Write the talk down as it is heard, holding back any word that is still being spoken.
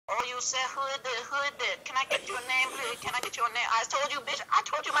you say who is it? Can I get your name, please? Can I get your name? I told you, bitch. I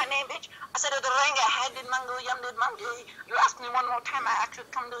told you my name, bitch. I said the ranga had did mango yum did mango. You asked me one more time. I actually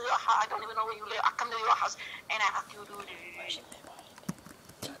come to your house. I don't even know where you live. I come to your house and I ask you to do this.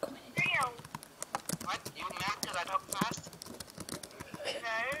 Damn. What? You mad because I talk fast?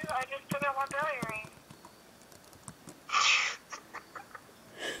 No, I just took out my belly ring.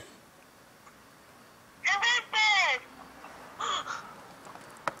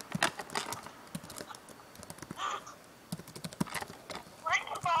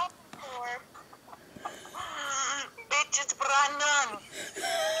 Bitch, it's Brandon.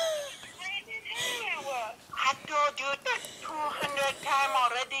 I told you that 200 times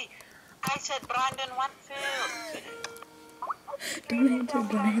already. I said, Brandon, what failed?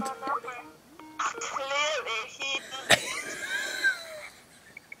 Clearly, he did.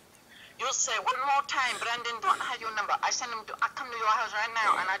 You say one more time, Brandon don't have your number. I come to your house right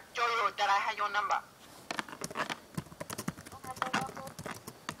now and I tell you that I have your number.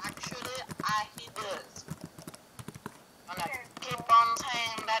 Actually, he does. And I keep on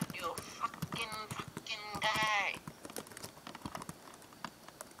saying that you fucking guy.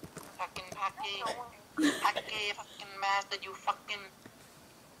 Fucking master, you fucking,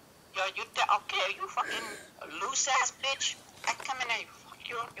 okay, you fucking loose ass bitch. I come in and fuck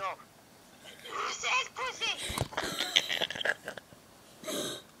you up, yo. Loose ass pussy.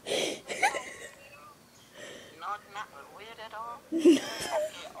 Not weird at all.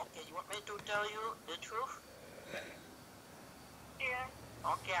 Okay, you want me to tell you the truth? Yeah.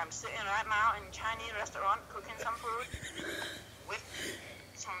 Okay, I'm sitting right now in a Chinese restaurant cooking some food with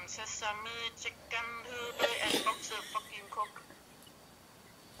some sesame, chicken, and box of fucking Coke.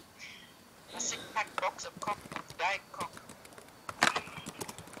 A 6-pack box of Coke, Diet Coke.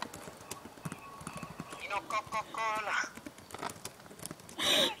 You know, Coca-Cola.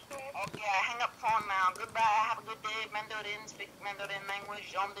 Okay, I hang up phone now. Goodbye, have a good day. Mandarin, speak Mandarin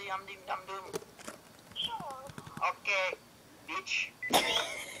language. Yum-de-yum-de-dum-dum. Sure. Okay, bitch.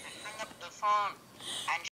 Hang up the phone and